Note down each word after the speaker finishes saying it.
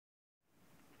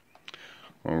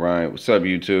All right, what's up,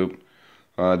 YouTube?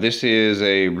 This is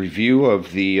a review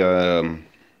of the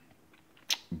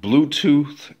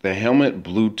the Helmet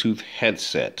Bluetooth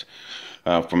headset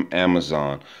from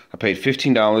Amazon. I paid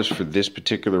 $15 for this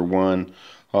particular one.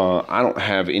 I don't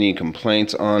have any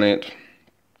complaints on it.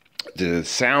 The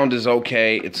sound is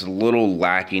okay. It's a little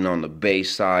lacking on the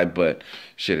bass side, but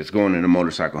shit, it's going in a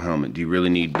motorcycle helmet. Do you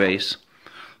really need bass?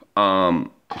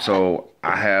 So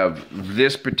I have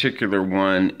this particular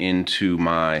one into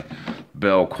my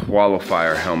Bell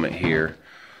Qualifier helmet here.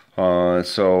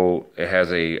 So it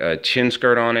has a chin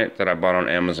skirt on it that I bought on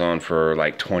Amazon for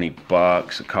like 20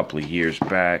 bucks a couple of years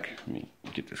back. Let me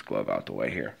get this glove out the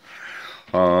way here.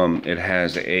 It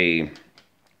has a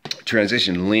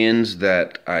transition lens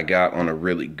that I got on a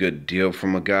really good deal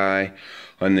from a guy.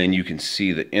 And then you can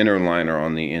see the inner liner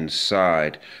on the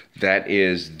inside. That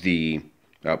is the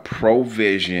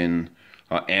ProVision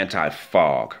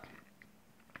anti-fog.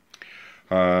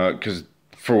 Because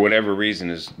for whatever reason,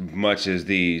 as much as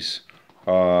these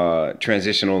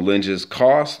transitional lenses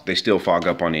cost, they still fog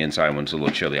up on the inside when it's a little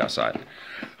chilly outside.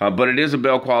 But it is a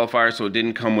Bell Qualifier, so it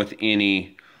didn't come with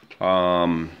any.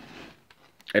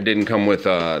 It didn't come with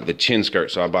the chin skirt,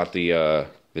 so I bought the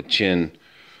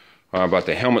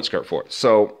helmet skirt for it.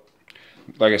 So,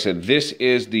 like I said, this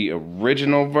is the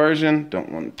original version.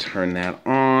 Don't want to turn that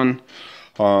on.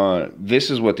 This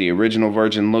is what the original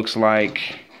version looks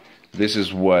like. This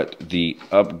is what the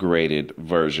upgraded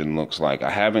version looks like. I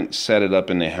haven't set it up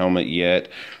in the helmet yet.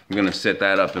 I'm going to set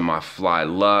that up in my Fly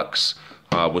Lux,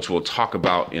 which we'll talk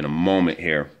about in a moment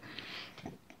here.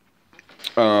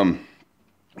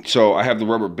 So I have the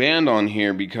rubber band on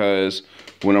here because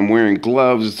when I'm wearing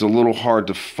gloves, it's a little hard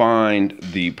to find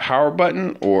the power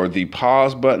button or the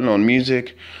pause button on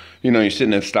music. You know, you're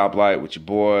sitting at a stoplight with your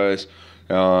boys.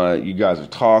 You guys are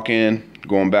talking,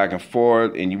 going back and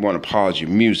forth, and you want to pause your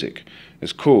music.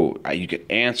 It's cool. You can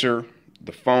answer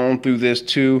the phone through this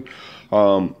too.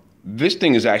 This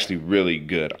thing is actually really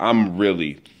good. I'm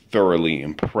really thoroughly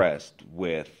impressed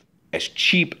with, as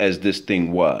cheap as this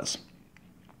thing was,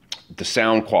 the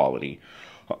sound quality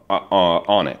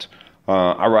on it.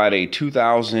 I ride a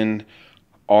 2000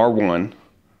 R1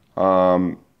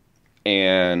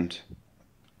 and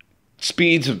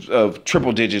speeds of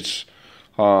triple digits.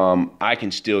 I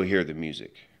can still hear the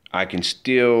music. I can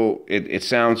still, it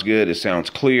sounds good. It sounds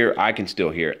clear. I can still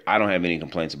hear it. I don't have any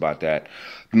complaints about that.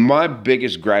 My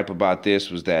biggest gripe about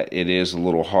this was that it is a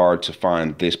little hard to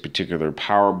find this particular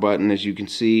power button, as you can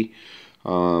see,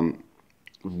 when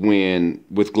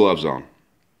with gloves on.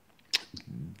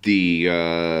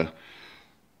 The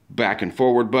back and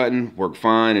forward button work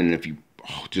fine, and if you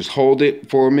just hold it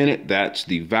for a minute, that's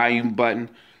the volume button.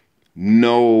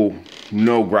 No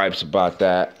gripes about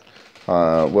that.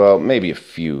 Well, maybe a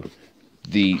few.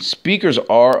 The speakers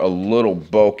are a little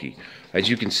bulky. As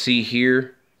you can see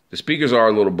here, the speakers are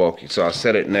a little bulky. So I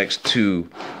set it next to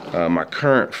my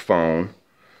current phone.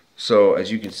 So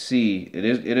as you can see, it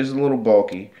is a little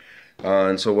bulky.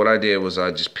 And so what I did was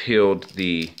I just peeled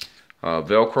the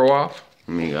Velcro off.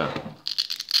 Let me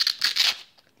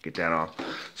get that off.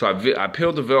 So I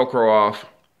peeled the Velcro off,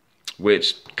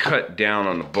 which cut down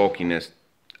on the bulkiness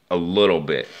a little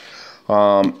bit.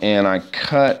 And I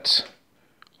cut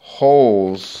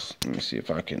holes. Let me see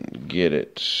if I can get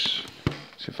it.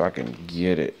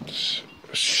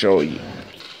 Show you.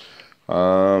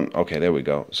 Okay, there we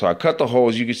go. So I cut the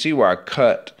holes. You can see where I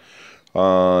cut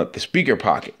the speaker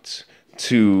pockets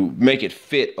to make it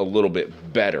fit a little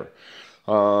bit better.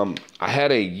 I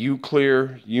had a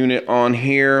Uclear unit on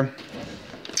here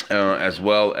as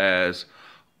well as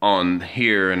on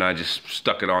here, and I just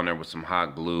stuck it on there with some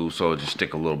hot glue so it just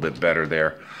stick a little bit better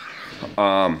there.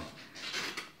 I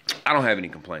don't have any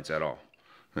complaints at all.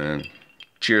 And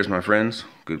cheers, my friends.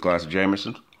 Good glass of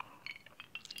Jameson.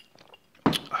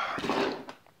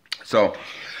 So,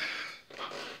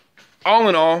 all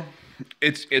in all,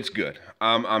 it's good.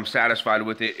 I'm satisfied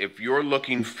with it. If you're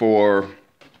looking for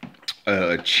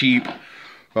a cheap,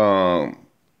 Bluetooth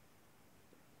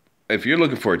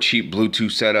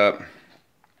setup,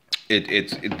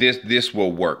 this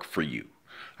will work for you.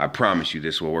 I promise you,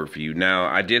 this will work for you. Now,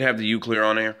 I did have the Uclear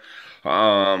on there,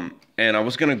 and I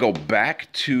was gonna go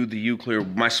back to the Uclear.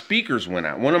 My speakers went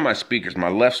out. One of my speakers, my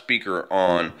left speaker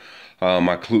on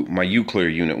my Uclear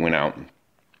unit went out.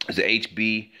 It's the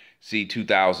HBC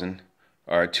 2000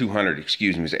 or 200,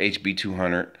 excuse me. It's the HB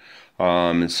 200,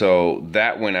 and so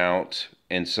that went out,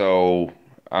 and so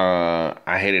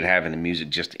I hated having the music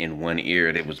just in one ear.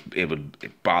 It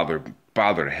would bother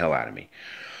the hell out of me.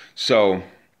 So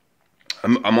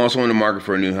I'm also in the market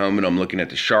for a new helmet. I'm looking at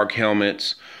the Shark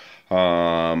helmets.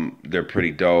 They're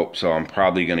pretty dope, so I'm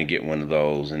probably gonna get one of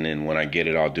those, and then when I get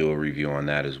it, I'll do a review on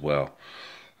that as well.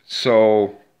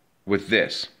 So with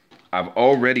this, I've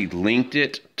already linked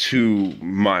it to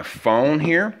my phone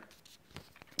here.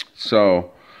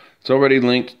 So it's already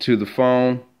linked to the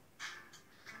phone,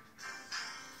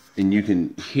 and you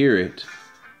can hear it.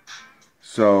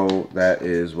 So that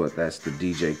is what, that's the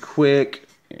DJ Quick.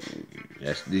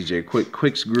 That's DJ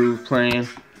Quick's groove playing.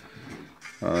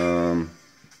 So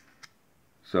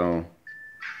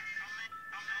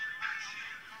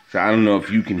I don't know if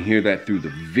you can hear that through the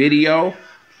video.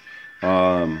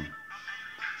 But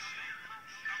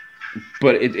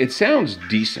it sounds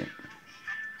decent.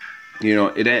 You know,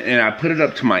 and I put it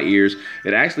up to my ears.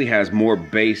 It actually has more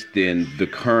bass than the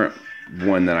current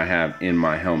one that I have in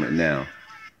my helmet now.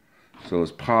 So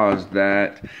let's pause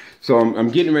that. So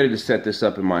I'm getting ready to set this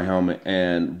up in my helmet.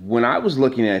 And when I was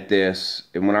looking at this,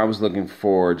 and when I was looking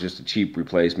for just a cheap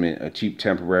replacement, a cheap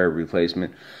temporary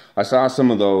replacement, I saw some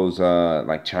of those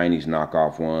like Chinese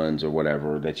knockoff ones or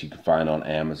whatever that you can find on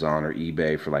Amazon or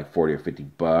eBay for like 40 or 50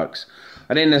 bucks.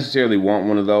 I didn't necessarily want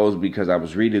one of those because I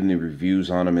was reading the reviews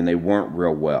on them and they weren't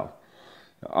real well.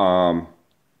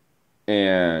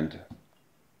 And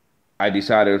I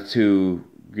decided to,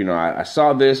 you know, I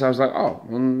saw this, I was like, oh,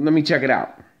 well, let me check it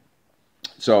out.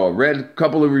 So I read a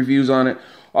couple of reviews on it.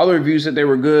 All the reviews said they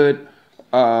were good.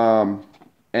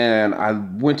 And I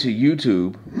went to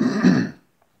YouTube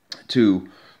to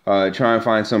try and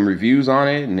find some reviews on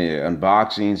it and the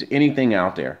unboxings, anything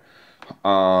out there.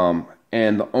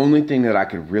 And the only thing that I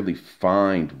could really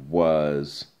find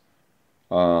was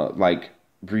like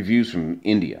reviews from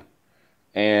India.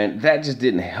 And that just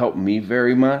didn't help me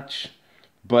very much.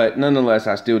 But nonetheless,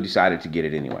 I still decided to get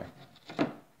it anyway.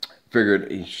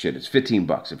 Figured, shit, it's 15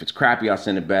 bucks. If it's crappy, I'll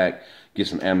send it back, get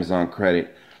some Amazon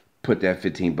credit, put that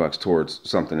 15 bucks towards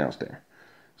something else there.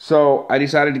 So I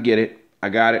decided to get it. I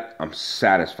got it. I'm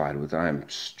satisfied with it. I am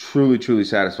truly, truly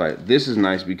satisfied. This is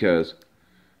nice because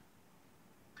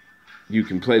you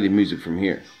can play the music from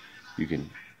here. You can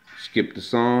skip the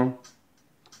song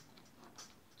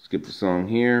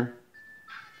here.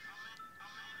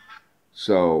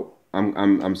 So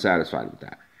I'm satisfied with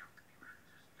that.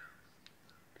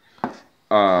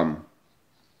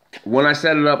 When I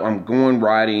set it up, I'm going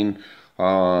riding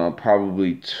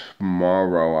probably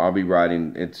tomorrow. I'll be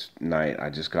riding. It's night. I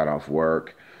just got off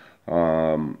work.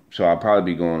 So I'll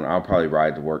probably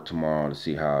ride to work tomorrow to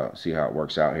see how it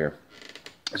works out here.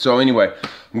 So anyway,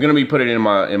 I'm gonna be putting it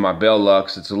in my Bell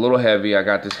Lux. It's a little heavy. I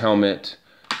got this helmet.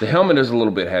 The helmet is a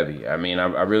little bit heavy. I mean,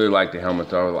 I really like the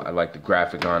helmet though. I like the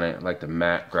graphic on it. I like the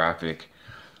matte graphic.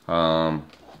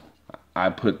 I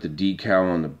put the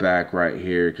decal on the back right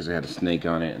here because it had a snake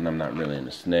on it, and I'm not really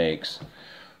into snakes.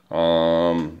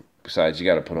 Besides, you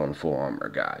got to put on a full armor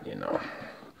guide, you know.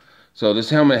 So this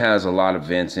helmet has a lot of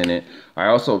vents in it. I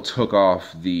also took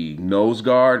off the nose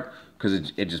guard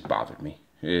because it just bothered me.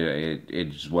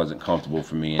 It just wasn't comfortable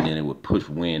for me, and then it would push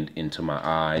wind into my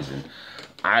eyes, and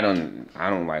I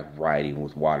don't like riding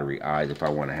with watery eyes if I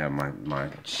want to have my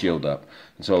shield up.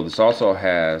 And so this also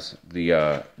has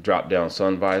the drop down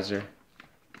sun visor,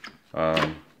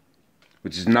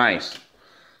 which is nice.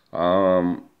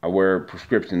 I wear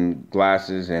prescription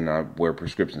glasses and I wear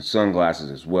prescription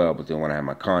sunglasses as well, but then when I have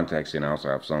my contacts in, I also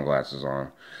have sunglasses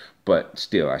on. But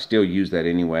still, I still use that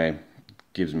anyway.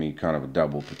 Gives me kind of a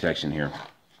double protection here.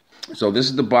 So this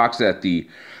is the box that the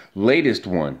latest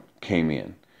one came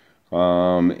in.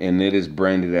 And it is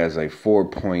branded as a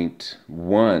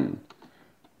 4.1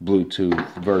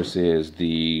 Bluetooth versus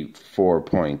the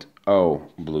 4.0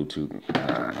 Bluetooth.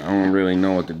 I don't really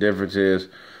know what the difference is.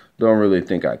 Don't really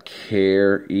think I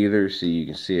care either. See, you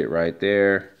can see it right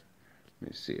there. Let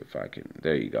me see if I can.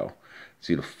 There you go.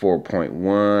 See the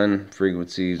 4.1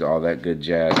 frequencies, all that good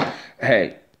jazz.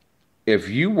 Hey, if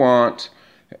you want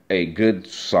a good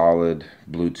solid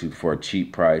Bluetooth for a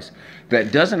cheap price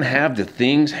that doesn't have the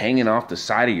things hanging off the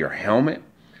side of your helmet,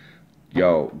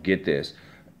 yo, get this.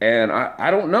 And I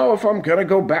don't know if I'm gonna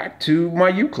go back to my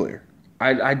Uclear.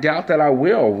 I doubt that I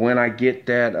will when I get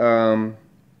that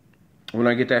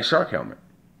Shark helmet.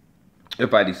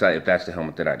 If that's the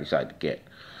helmet that I decide to get.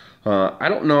 I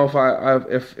don't know if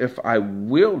I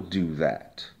will do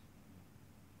that.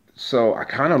 So I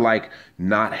kind of like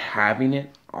not having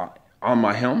it on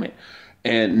my helmet,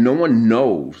 and no one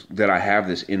knows that I have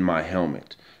this in my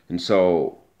helmet. And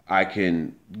so I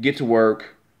can get to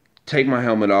work, take my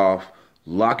helmet off,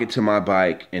 lock it to my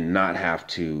bike, and not have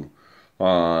to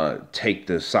take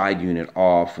the side unit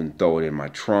off and throw it in my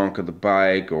trunk of the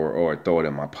bike, or throw it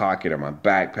in my pocket or my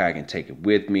backpack and take it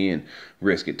with me and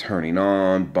risk it turning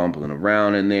on, bumbling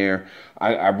around in there.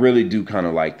 I really do kind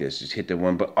of like this. Just hit that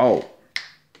one. But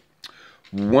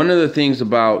one of the things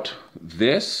about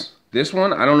this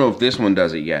one, I don't know if this one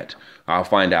does it yet. I'll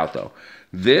find out though.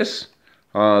 This,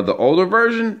 the older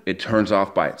version, it turns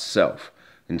off by itself.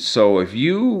 And so if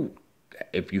you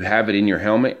have it in your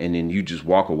helmet and then you just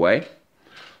walk away,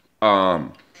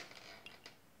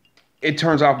 it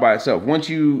turns off by itself. Once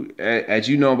you, as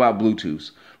you know about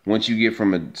Bluetooth, once you get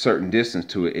from a certain distance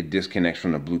to it, it disconnects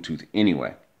from the Bluetooth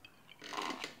anyway.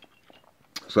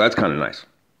 So that's kind of nice.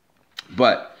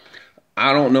 But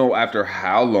I don't know after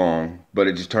how long, but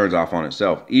it just turns off on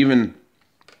itself. Even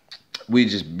we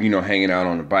just, hanging out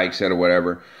on the bike set or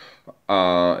whatever,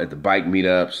 at the bike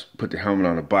meetups, put the helmet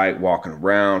on the bike, walking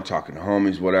around, talking to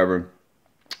homies, whatever.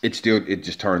 It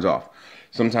just turns off.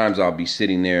 Sometimes I'll be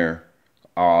sitting there,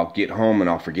 I'll get home and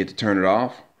I'll forget to turn it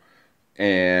off,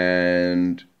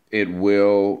 and it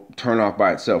will turn off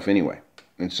by itself anyway.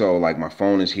 And so, like, my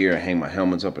phone is here. I hang my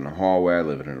helmets up in the hallway. I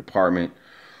live in an apartment.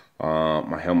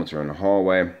 My helmets are in the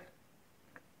hallway.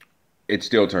 It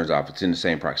still turns off. It's in the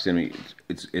same proximity.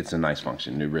 It's a nice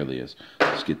function. It really is.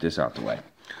 Let's get this out the way.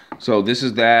 So this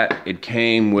is that. It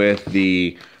came with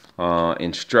the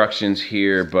instructions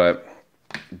here, but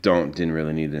didn't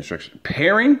really need the instructions.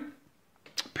 Pairing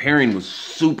was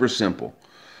super simple.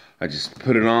 I just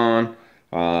put it on.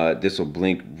 This will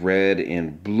blink red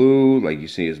and blue. Like you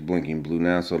see, it's blinking blue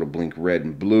now, so it'll blink red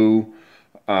and blue.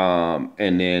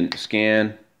 And then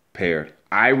scan, paired.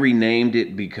 I renamed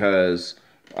it because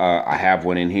I have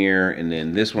one in here, and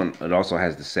then this one, it also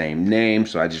has the same name,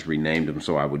 so I just renamed them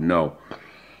so I would know.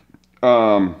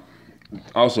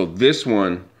 Also, this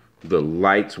one, the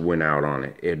lights went out on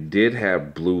it. It did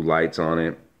have blue lights on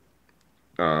it,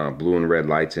 blue and red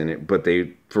lights in it, but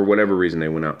for whatever reason, they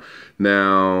went out.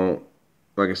 Now,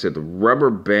 like I said, the rubber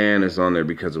band is on there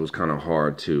because it was kind of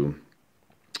hard to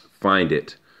find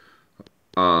it.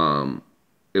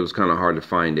 It was kind of hard to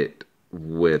find it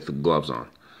with gloves on.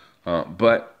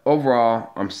 But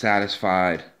overall, I'm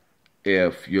satisfied.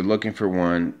 If you're looking for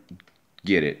one,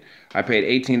 get it. I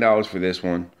paid $18 for this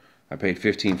one. I paid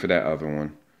 $15 for that other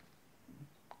one.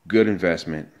 Good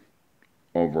investment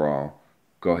overall.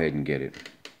 Go ahead and get it.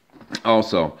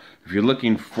 Also, if you're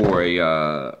looking for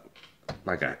a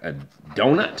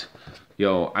donut,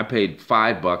 I paid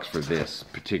 $5 for this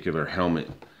particular helmet.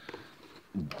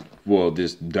 Well,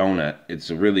 this donut,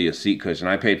 it's really a seat cushion.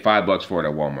 I paid $5 for it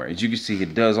at Walmart. As you can see,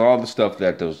 it does all the stuff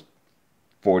that those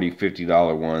 $40,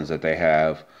 $50 ones that they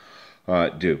have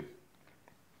do.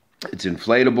 It's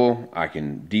inflatable. I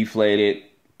can deflate it,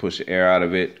 push the air out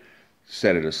of it,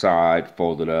 set it aside,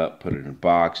 fold it up, put it in a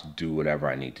box, do whatever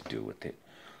I need to do with it.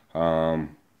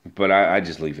 But I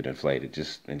just leave it inflated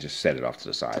and just set it off to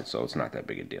the side, so it's not that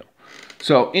big a deal.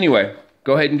 So anyway,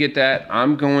 go ahead and get that.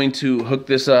 I'm going to hook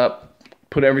this up,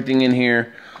 put everything in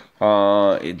here.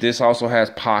 This also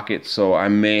has pockets, so I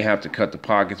may have to cut the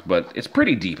pockets, but it's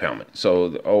pretty deep helmet.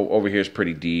 So over here is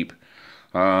pretty deep.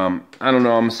 I don't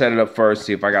know. I'm gonna set it up first,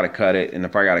 see if I gotta cut it, and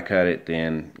if I gotta cut it,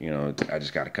 then I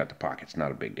just gotta cut the pockets.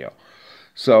 Not a big deal.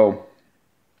 So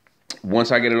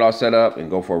once I get it all set up and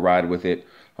go for a ride with it,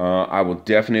 I will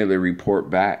definitely report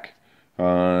back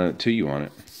to you on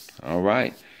it. All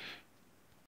right.